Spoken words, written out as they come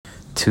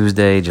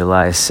Tuesday,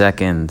 July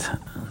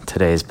 2nd.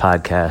 Today's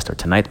podcast, or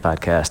tonight's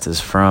podcast,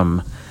 is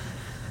from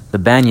the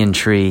banyan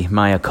tree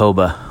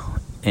Mayacoba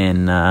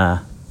in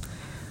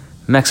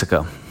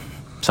Mexico.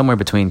 Somewhere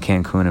between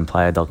Cancun and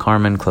Playa del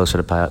Carmen,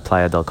 closer to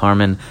Playa del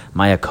Carmen.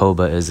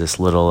 Mayacoba is this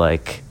little,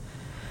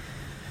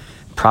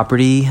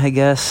 property, I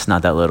guess,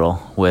 not that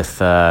little, with,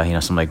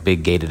 some,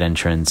 big gated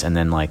entrance and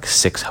then,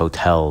 6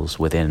 hotels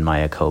within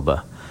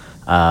Mayacoba.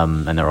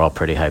 And they're all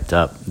pretty hyped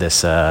up.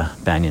 This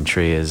banyan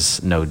tree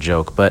is no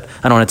joke. But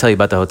I don't want to tell you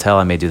about the hotel.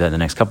 I may do that in the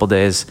next couple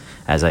days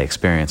as I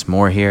experience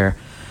more here.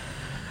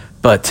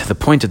 But the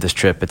point of this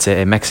trip, it's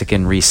a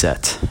Mexican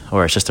reset.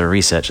 Or it's just a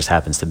reset, just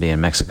happens to be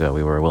in Mexico.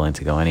 We were willing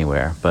to go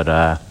anywhere.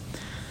 But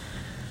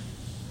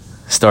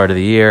start of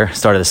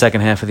the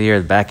second half of the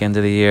year, the back end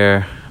of the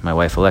year, my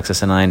wife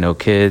Alexis and I, no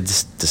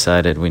kids,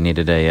 decided we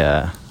needed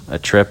a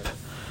trip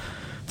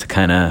to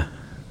kind of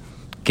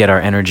get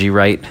our energy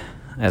right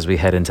as we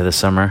head into the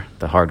summer,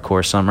 the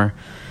hardcore summer,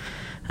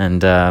 and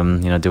do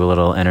a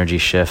little energy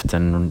shift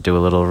and do a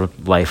little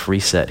life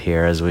reset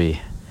here as we,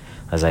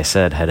 as I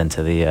said, head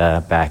into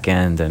the back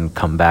end and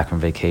come back from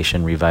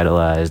vacation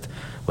revitalized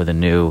with a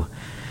new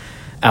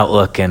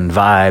outlook and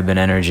vibe and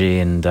energy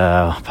and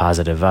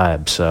positive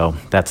vibe. So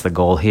that's the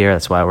goal here.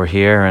 That's why we're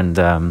here,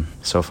 and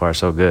so far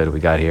so good. We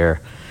got to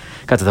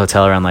the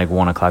hotel around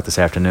 1 o'clock this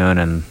afternoon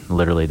and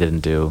literally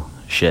didn't do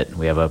shit.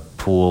 We have a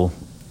pool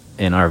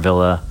in our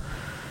villa.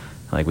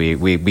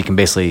 We can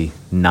basically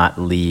not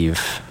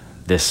leave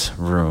this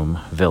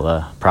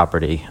villa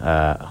property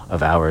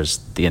of ours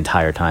the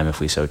entire time if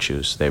we so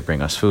choose. They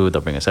bring us food,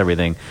 they'll bring us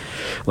everything.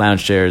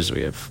 Lounge chairs,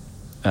 we have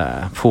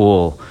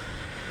pool,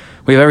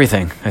 we have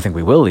everything. I think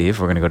we will leave.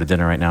 We're going to go to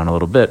dinner right now in a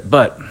little bit.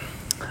 But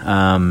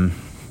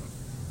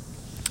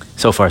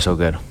so far so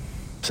good.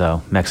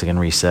 So Mexican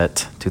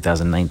Reset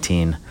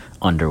 2019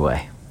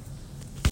 underway.